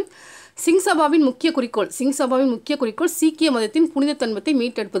தொடங்கியிருக்காங்க. சிங் சபாவின் முக்கிய குறிக்கோள் சீக்கிய மதத்தின் புனிதத்தன்மத்தை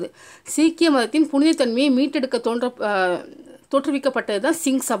மீட்டெடுப்பது. சீக்கிய மதத்தின் புனிதத்தன்மையை மீட்டெடுக்க தோற்றுவிக்கப்பட்டது தான்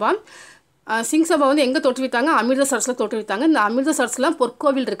சிங் சபா. சிங் சபா வந்து எங்கே தோற்றுவித்தாங்க? அமிர்தசரஸில் தோற்றுவித்தாங்க. இந்த அமிர்தசரஸில்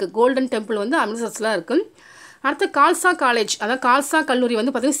பொற்கோவில் இருக்குது, கோல்டன் டெம்பிள் வந்து அமிர்தசரஸில் இருக்குது. அடுத்து கால்சா காலேஜ், அதாவது கால்சா கல்லூரி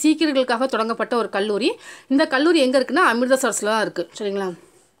வந்து பார்த்திங்கன்னா சீக்கியர்களுக்காக தொடங்கப்பட்ட ஒரு கல்லூரி. இந்த கல்லூரி எங்கே இருக்குன்னா அமிர்தசரஸில் தான் இருக்குது. சரிங்களா?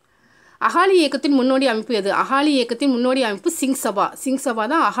 அகாலி இயக்கத்தின் முன்னோடி அமைப்பு எது? அகாலி இயக்கத்தின் முன்னோடி அமைப்பு சிங் சபா. சிங் சபா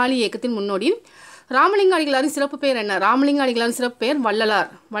தான் அகாலி இயக்கத்தின் முன்னோடி. ராமலிங்க அடிகளாரின் சிறப்பு பெயர் என்ன? ராமலிங்க அடிகளாரின் சிறப்பு பெயர் வள்ளலார்.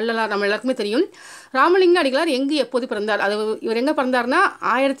 வள்ளலார் நம்ம எல்லாருக்குமே தெரியும். ராமலிங்க அடிகளார் எங்கு எப்போது பிறந்தார்? அது இவர் எங்கே பிறந்தார்னா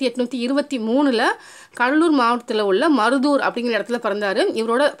 1823 கடலூர் மாவட்டத்தில் உள்ள மருதூர் அப்படிங்கிற இடத்துல பிறந்தார்.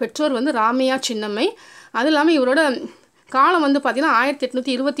 இவரோட பெற்றோர் வந்து ராமையா சின்னம்மை. அது இல்லாமல் இவரோட காலம் வந்து பார்த்திங்கன்னா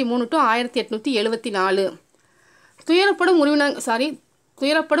 1823 to 1874.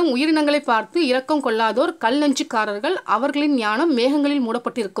 துயரப்படும் உயிரினங்களை பார்த்து இரக்கம் கொள்ளாதோர் கல் நெஞ்சுக்காரர்கள், அவர்களின் ஞானம் மேகங்களில்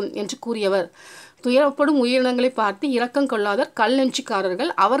மூடப்பட்டிருக்கும் என்று கூறியவர். துயரப்படும் உயிரினங்களை பார்த்து இரக்கம் கொள்ளாதோர் கல்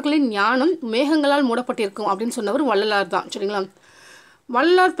நெஞ்சுக்காரர்கள், அவர்களின் ஞானம் மேகங்களால் மூடப்பட்டிருக்கும் அப்படின்னு சொன்னவர் வள்ளலார் தான். சரிங்களா?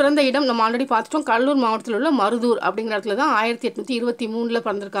 வள்ளலார் பிறந்த இடம் நம்ம ஆல்ரெடி பார்த்துட்டோம். கடலூர் மாவட்டத்தில் உள்ள மருதூர் அப்படிங்கிற இடத்துல தான் 1823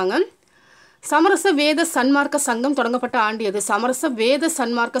 பிறந்திருக்காங்க. சமரச வேத சன்மார்க்க சங்கம் தொடங்கப்பட்ட ஆண்டு எது? சமரச வேத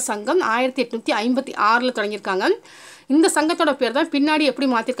சன்மார்க்க சங்கம் 1856 தொடங்கியிருக்காங்க. இந்த சங்கத்தோட பேர் தான் பின்னாடி எப்படி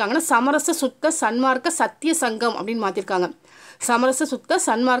மாற்றிருக்காங்கன்னா சமரச சுத்த சன்மார்க்க சத்திய சங்கம் அப்படின்னு மாற்றிருக்காங்க. சமரச சுத்த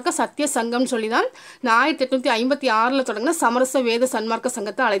சன்மார்க்க சத்திய சங்கம்னு சொல்லி தான் இந்த 1856 தொடங்கின சமரச வேத சன்மார்க்க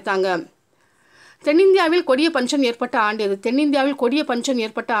சங்கத்தை அழைத்தாங்க. தென்னிந்தியாவில் கொடிய பஞ்சம் ஏற்பட்ட ஆண்டு எது? தென்னிந்தியாவில் கொடிய பஞ்சம்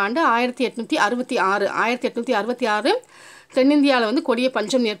ஏற்பட்ட ஆண்டு 1866. 1866 தென்னிந்தியாவில் வந்து கொடிய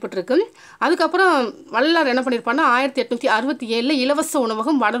பஞ்சம் ஏற்பட்டிருக்கு. அதுக்கப்புறம் வள்ளலார் என்ன பண்ணியிருப்பாருன்னா 1867 இலவச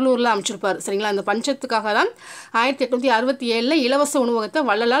உணவகம் வடலூரில் அமைச்சிருப்பார். சரிங்களா? அந்த பஞ்சத்துக்காக தான் 1867 இலவச உணவகத்தை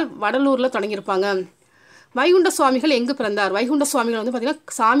வள்ளலார் வடலூரில் தொடங்கியிருப்பாங்க. வைகுண்ட சுவாமிகள் எங்கு பிறந்தார்? வைகுண்ட சுவாமிகள் வந்து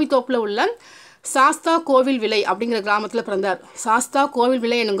பார்த்திங்கன்னா சாமித்தோப்பில் உள்ள சாஸ்தா கோவில் விலை அப்படிங்கிற கிராமத்தில் பிறந்தார். சாஸ்தா கோவில்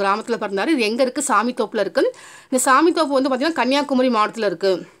விலை என்னும் கிராமத்தில் பிறந்தார். இது எங்கே இருக்குது? சாமித்தோப்பில் இருக்குது. இந்த சாமித்தோப்பு வந்து பார்த்திங்கன்னா கன்னியாகுமரி மாவட்டத்தில்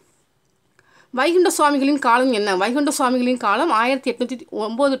இருக்குது. வைகுண்ட சுவாமிகளின் காலம் என்ன? வைகுண்ட சுவாமிகளின் காலம்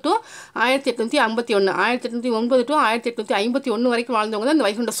 1809 to 1851. 1809 to 1851 வரைக்கும் வாழ்ந்தவங்க தான் இந்த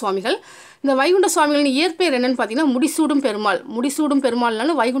வைகுண்ட சுவாமிகள். இந்த வைகுண்ட சுவாமிகளின் இயற்பெயர் என்னன்னு பார்த்தீங்கன்னா முடிசூடும் பெருமாள். முடிசூடும்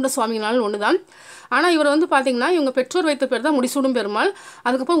பெருமாள்னாலும் வைகுண்ட சுவாமிகளாலும் ஒன்று தான். ஆனால் இவர் வந்து பார்த்திங்கன்னா இவங்க பெற்றோர் வைத்த பேர் தான் முடிசூடும் பெருமாள்.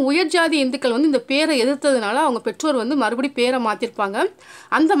 அதுக்கப்புறம் உயர்ஜாதி இந்துக்கள் வந்து இந்த பேரை எதிர்த்ததுனால அவங்க பெற்றோர் வந்து மறுபடியும் பேரை மாற்றிருப்பாங்க.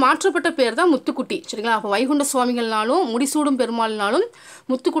 அந்த மாற்றப்பட்ட பேர் தான் முத்துக்குட்டி. சரிங்களா? அப்போ வைகுண்ட சுவாமிகள்னாலும் முடிசூடும் பெருமாள்னாலும்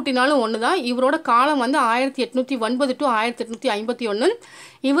முத்துக்குட்டினாலும் ஒன்று தான். இவரோட காலம் வந்து 1809 to 1851.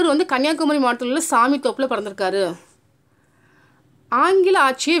 இவர் வந்து கன்னியாகுமரி மாவட்டத்தில் உள்ள சாமித்தோப்பில் பிறந்திருக்காரு. ஆங்கில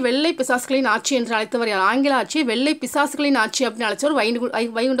ஆட்சியை வெள்ளை பிசாசுகளின் ஆட்சி என்று அழைத்தவர் யார்? ஆங்கில ஆட்சியை வெள்ளை பிசாசுகளின் ஆட்சி அப்படின்னு அழைச்சவர்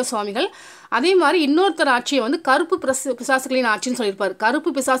வைகுண்ட சுவாமிகள். அதே மாதிரி இன்னொருத்தர் ஆட்சியை வந்து கருப்பு பிசாசுகளின் ஆட்சின்னு சொல்லியிருப்பார்.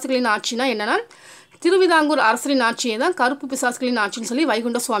 கருப்பு பிசாசுகளின் ஆட்சினா என்னன்னா திருவிதாங்கூர் அரசரின் ஆட்சியை தான் கருப்பு பிசாசுகளின் ஆட்சின்னு சொல்லி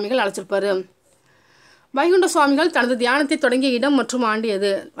வைகுண்ட சுவாமிகள் அழைச்சிருப்பாரு. வைகுண்ட சுவாமிகள் தனது தியானத்தை தொடங்கிய இடம் மற்றும் ஆண்டு எது?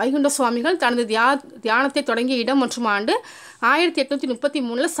 வைகுண்ட சுவாமிகள் தனது தியானத்தை தொடங்கிய இடம் மற்றும் ஆண்டு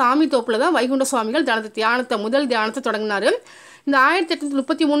 1833 சாமித்தோப்பில் தான் வைகுண்ட சுவாமிகள் தனது முதல் தியானத்தை தொடங்கினார். இந்த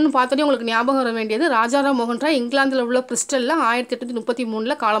 1833 பார்த்தோன்னே உங்களுக்கு ஞாபகம் வர வேண்டியது ராஜாராம் மோகன் ராய் இங்கிலாந்தில் உள்ள பிரிஸ்டலில்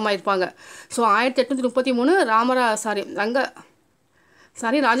 1833 காலமாயிருப்பாங்க. ஸோ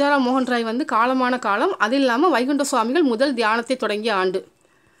 1833 ராஜாராம் மோகன் ராய் வந்து காலமான காலம். அது இல்லாமல் வைகுண்ட சுவாமிகள் முதல் தியானத்தை தொடங்கிய ஆண்டு.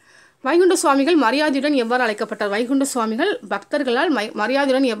 வைகுண்ட சுவாமிகள் மரியாதையுடன் எவ்வாறு அழைக்கப்பட்டார்? வைகுண்ட சுவாமிகள் பக்தர்களால்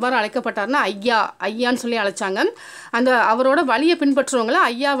மரியாதையுடன் எவ்வாறு அழைக்கப்பட்டார்னா ஐயான்னு சொல்லி அழைச்சாங்க. அந்த அவரோட வழியை பின்பற்றுறவங்கள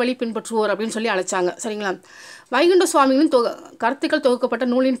ஐயா வழி பின்பற்றுவோர் அப்படின்னு சொல்லி அழைச்சாங்க. சரிங்களா? வைகுண்ட சுவாமிகளின் கருத்துக்கள் தொகுக்கப்பட்ட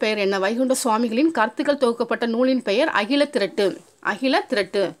நூலின் பெயர் என்ன? வைகுண்ட சுவாமிகளின் கருத்துக்கள் தொகுக்கப்பட்ட நூலின் பெயர் அகில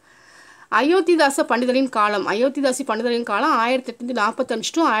திரட்டு. அயோத்திதாச பண்டிதரின் காலம் 1845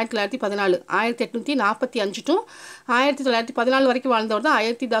 to 1914. 1845 to 1914 வரைக்கும் வாழ்ந்தவர் தான்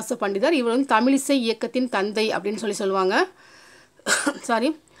அயோத்திதாச பண்டிதர். இவர் வந்து தமிழிசை இயக்கத்தின் தந்தை அப்படின்னு சொல்லுவாங்க.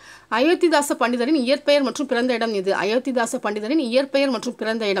 அயோத்திதாச பண்டிதரின் இயற்பெயர் மற்றும் பிறந்த இடம் எது? அயோத்திதாச பண்டிதரின் இயற்பெயர் மற்றும்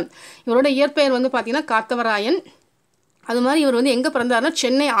பிறந்த இடம். இவரோட இயற்பெயர் வந்து பார்த்தீங்கன்னா காத்தவராயன். அது மாதிரி இவர் வந்து எங்கே பிறந்தாருன்னா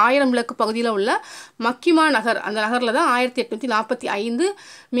சென்னை 1000 விளக்கு பகுதியில் உள்ள மக்கிமா நகர், அந்த நகரில் தான் 1845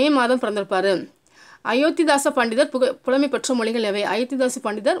 மே மாதம் பிறந்திருப்பார். அயோத்திதாச பண்டிதர் புலமை பெற்ற மொழிகள் எவை? அயோத்திதாச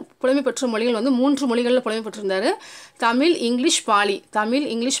பண்டிதர் புலமை பெற்ற மொழிகள் வந்து 3 மொழிகளில் புலமை பெற்றிருந்தார். Tamil, English, poly.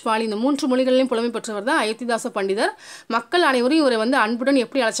 இந்த 3 மொழிகளிலும் புலமை பெற்றவர் தான் அயோத்திதாச பண்டிதர். மக்கள் அனைவரும் இவரை வந்து அன்புடன்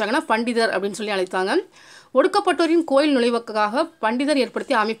எப்படி அழைச்சாங்கன்னா பண்டிதர் அப்படின்னு சொல்லி அழைத்தாங்க. ஒடுக்கப்பட்டோரின் கோயில் நுழைவுக்காக பண்டிதர்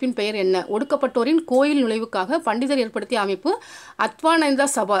ஏற்படுத்திய அமைப்பின் பெயர் என்ன? ஒடுக்கப்பட்டோரின் கோயில் நுழைவுக்காக பண்டிதர் ஏற்படுத்திய அமைப்பு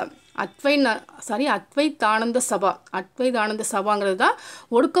அத்வைதானந்த சபாங்கிறது தான்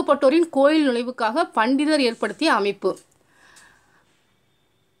ஒடுக்கப்பட்டோரின் கோயில் நுழைவுக்காக பண்டிதர் ஏற்படுத்திய அமைப்பு.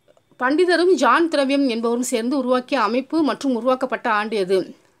 பண்டிதரும் ஜான் திரவியம் என்பவரும் சேர்ந்து உருவாக்கிய அமைப்பு மற்றும் உருவாக்கப்பட்ட ஆண்டு எது?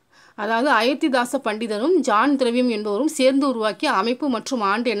 அதாவது அயோத்திதாச பண்டிதரும் ஜான் திரவியம் என்பவரும் சேர்ந்து உருவாக்கிய அமைப்பு மற்றும்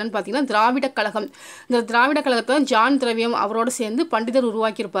ஆண்டு என்னன்னு பார்த்தீங்கன்னா திராவிட கழகம். இந்த திராவிட கழகத்தை ஜான் திரவியம் அவரோடு சேர்ந்து பண்டிதர்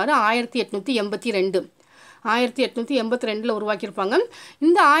உருவாக்கியிருப்பார் 1882. 1882 உருவாக்கியிருப்பாங்க.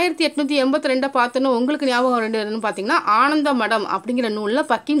 இந்த 1882 பார்த்தோன்னா உங்களுக்கு ஞாபகம் என்னன்னு பார்த்தீங்கன்னா ஆனந்த மடம் அப்படிங்கிற நூலில்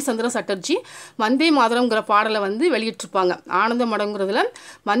பக்கிம் சந்திர சட்டர்ஜி வந்தே மாதரம்ங்கிற பாடலை வந்து வெளியிட்டிருப்பாங்க. ஆனந்த மடம்ங்கிறதுல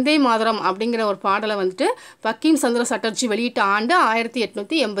வந்தே மாதரம் அப்படிங்கிற ஒரு பாடலை வந்துட்டு பக்கிம் சந்திர சட்டர்ஜி வெளியிட்ட ஆண்டு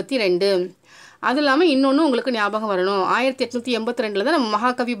 1882. அது இல்லாமல் இன்னொன்று உங்களுக்கு ஞாபகம் வரணும், 1882 தான் நம்ம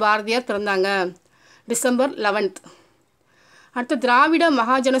மகாகவி பாரதியார் பிறந்தாங்க, டிசம்பர் 11. அடுத்து திராவிட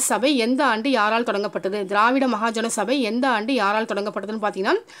மகாஜன சபை எந்த ஆண்டு யாரால் தொடங்கப்பட்டது? திராவிட மகாஜன சபை எந்த ஆண்டு யாரால் தொடங்கப்பட்டதுன்னு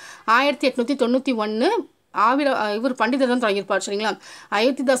பார்த்தீங்கன்னா 1891 இவர் பண்டிதர் தான் தொடங்கியிருப்பார். சரிங்களா,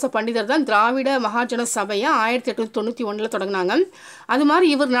 அயோத்திதாச பண்டிதர் தான் திராவிட மகாஜன சபையை 1891 தொடங்கினாங்க. அது மாதிரி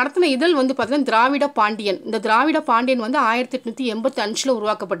இவர் நடத்தின இதழ் வந்து பார்த்தீங்கன்னா திராவிட பாண்டியன். இந்த திராவிட பாண்டியன் வந்து 1885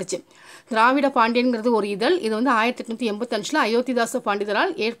 உருவாக்கப்பட்டுச்சு. திராவிட பாண்டியன்கிறது ஒரு இதழ். இது வந்து 1885 அயோத்திதாச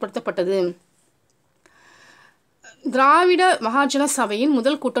பண்டிதரால் ஏற்படுத்தப்பட்டது. திராவிட மகாஜன சபையின்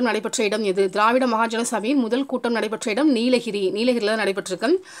முதல் கூட்டம் நடைபெற்ற இடம் எது? திராவிட மகாஜன சபையின் முதல் கூட்டம் நடைபெற்ற இடம் நீலகிரியில் தான் நடைபெற்றிருக்கு.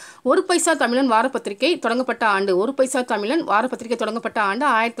 ஒரு பைசா தமிழன் வாரப்பத்திரிகை தொடங்கப்பட்ட ஆண்டு? ஒரு பைசா தமிழன் வாரப்பத்திரிகை தொடங்கப்பட்ட ஆண்டு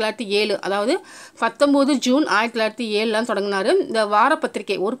 1907. அதாவது 19 ஜூன் 1907 தொடங்கினார். இந்த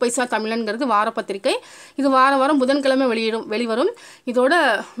வாரப்பத்திரிகை ஒரு பைசா தமிழன்கிறது வாரப்பத்திரிகை. இது வாரம் புதன்கிழமை வெளிவரும். இதோட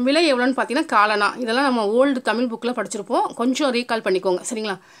விலை எவ்வளோன்னு பார்த்தீங்கன்னா காலனா. இதெல்லாம் நம்ம ஓல்டு தமிழ் புக்கில் படிச்சிருப்போம், கொஞ்சம் ரீகால் பண்ணிக்கோங்க.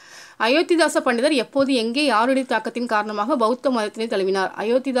 சரிங்களா. அயோத்திதாச பண்டிதர் எப்போது எங்கே யாருடைய தாக்கத்தின் காரணமாக பௌத்த மதத்தினை தழுவினார்?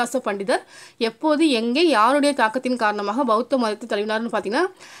 அயோத்திதாச பண்டிதர் எப்போது எங்கே யாருடைய தாக்கத்தின் காரணமாக பௌத்த மதத்தை தழுவினார்னு பார்த்தீங்கன்னா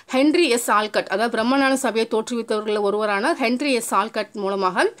ஹென்றி எஸ் ஆல்கட், அதாவது பிரம்மஞான சபையை தோற்றுவித்தவர்களில் ஒருவரான ஹென்றி எஸ் ஆல்கட்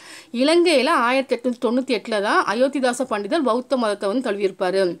மூலமாக இலங்கையில் 1898 தான் அயோத்திதாச பண்டிதர் பௌத்த மதத்தை வந்து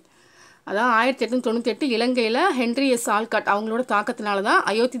தழுவியிருப்பார். அதான் 1898 இலங்கையில் ஹென்றி எஸ் ஆல்கட் அவங்களோட தாக்கத்தினால தான்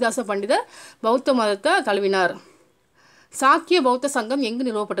அயோத்திதாச பண்டிதர் பௌத்த மதத்தை தழுவினார். சாக்கிய பௌத்த சங்கம் எங்கு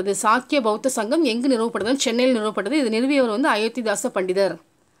நிறுவப்பட்டது? சாக்கிய பௌத்த சங்கம் எங்கு நிறுவப்பட்டது? சென்னையில் நிறுவப்பட்டது. இது நிறுவியவர் வந்து அயோத்திதாச பண்டிதர்.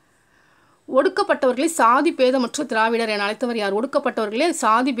 ஒடுக்கப்பட்டவர்களை சாதி பேதமற்ற திராவிடர் என அழைத்தவர் யார்? ஒடுக்கப்பட்டவர்களே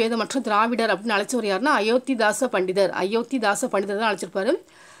சாதி பேதமற்ற திராவிடர் அப்படின்னு அழைச்சவர் யாருன்னா அயோத்திதாச பண்டிதர். அயோத்திதாச பண்டிதர் தான் அழைச்சிருப்பாரு.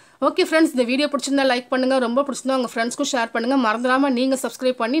 ஓகே ஃப்ரெண்ட்ஸ், இந்த வீடியோ பிடிச்சிருந்தா லைக் பண்ணுங்கள், ரொம்ப பிடிச்சிருந்தா உங்கள் ஃப்ரெண்ட்ஸ்க்கும் ஷேர் பண்ணுங்கள். மறந்துடாமல் நீங்கள்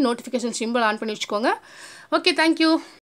சப்ஸ்கிரைப் பண்ணி நோட்டிஃபிகேஷன் சிம்பிள் ஆன் பண்ணி வச்சுக்கோங்க. Okay, thank you.